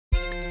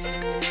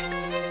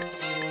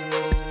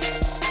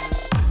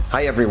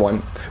Hi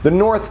everyone. The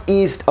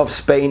northeast of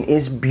Spain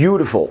is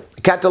beautiful.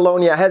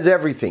 Catalonia has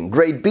everything.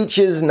 Great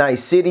beaches,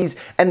 nice cities,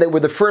 and they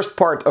were the first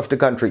part of the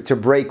country to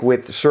break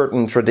with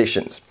certain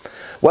traditions.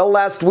 Well,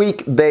 last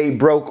week they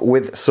broke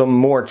with some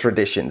more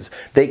traditions.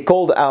 They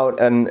called out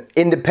an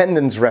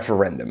independence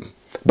referendum.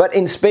 But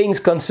in Spain's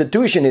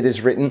constitution it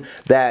is written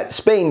that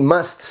Spain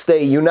must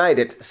stay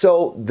united,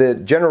 so the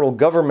general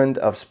government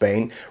of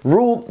Spain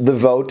ruled the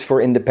vote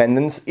for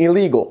independence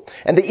illegal.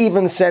 And they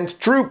even sent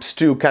troops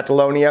to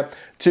Catalonia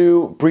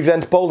to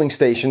prevent polling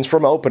stations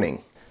from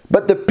opening.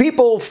 But the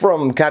people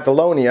from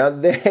Catalonia,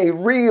 they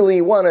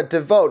really wanted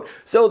to vote,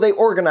 so they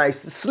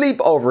organized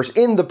sleepovers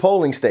in the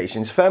polling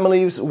stations,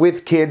 families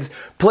with kids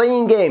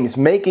playing games,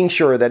 making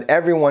sure that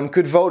everyone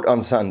could vote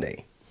on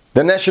Sunday.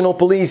 The national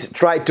police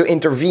tried to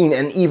intervene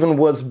and even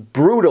was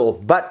brutal,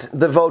 but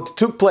the vote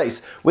took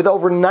place with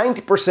over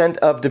 90%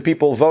 of the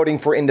people voting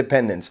for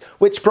independence,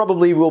 which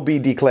probably will be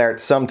declared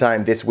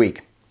sometime this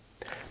week.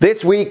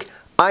 This week,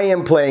 I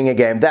am playing a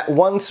game that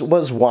once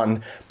was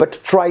won,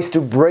 but tries to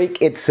break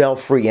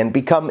itself free and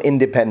become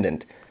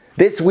independent.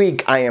 This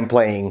week I am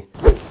playing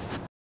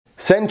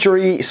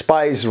Century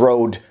Spice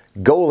Road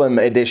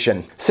Golem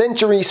Edition.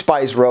 Century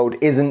Spice Road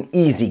is an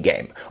easy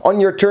game. On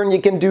your turn you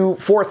can do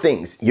 4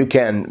 things. You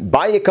can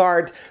buy a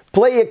card,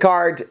 play a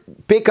card,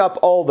 pick up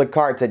all the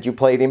cards that you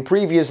played in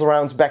previous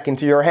rounds back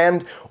into your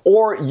hand,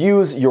 or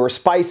use your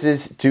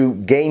spices to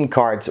gain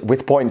cards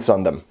with points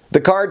on them. The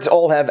cards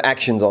all have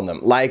actions on them,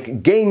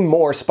 like gain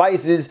more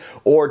spices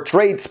or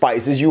trade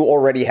spices you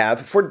already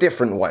have for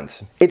different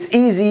ones. It's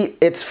easy,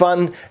 it's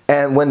fun,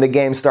 and when the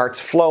game starts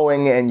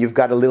flowing and you've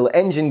got a little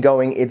engine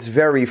going, it's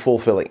very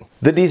fulfilling.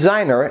 The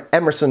designer,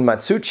 Emerson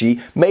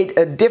Matsuuchi, made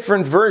a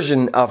different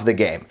version of the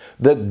game,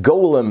 the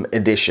Golem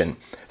Edition.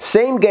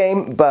 Same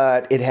game,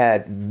 but it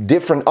had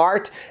different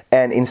art,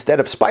 and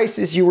instead of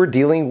spices you were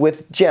dealing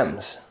with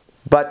gems.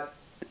 But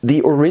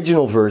the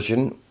original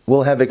version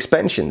will have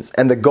expansions,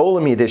 and the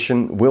Golem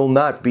Edition will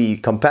not be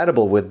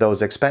compatible with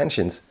those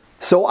expansions.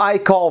 So I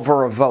call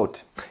for a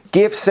vote.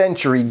 Give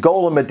Century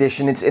Golem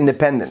Edition its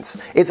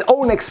independence, its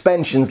own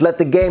expansions, let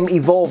the game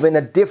evolve in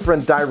a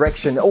different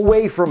direction,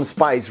 away from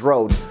Spice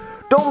Road.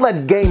 Don't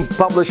let game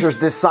publishers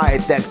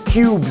decide that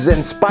cubes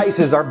and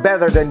spices are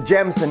better than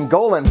gems and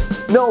golems.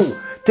 No!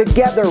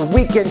 Together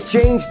we can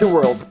change the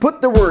world.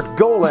 Put the word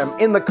golem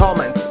in the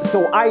comments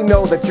so I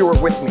know that you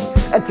are with me.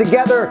 And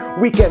together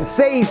we can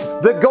save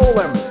the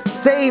golem.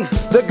 Save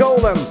the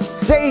golem.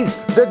 Save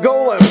the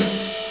golem.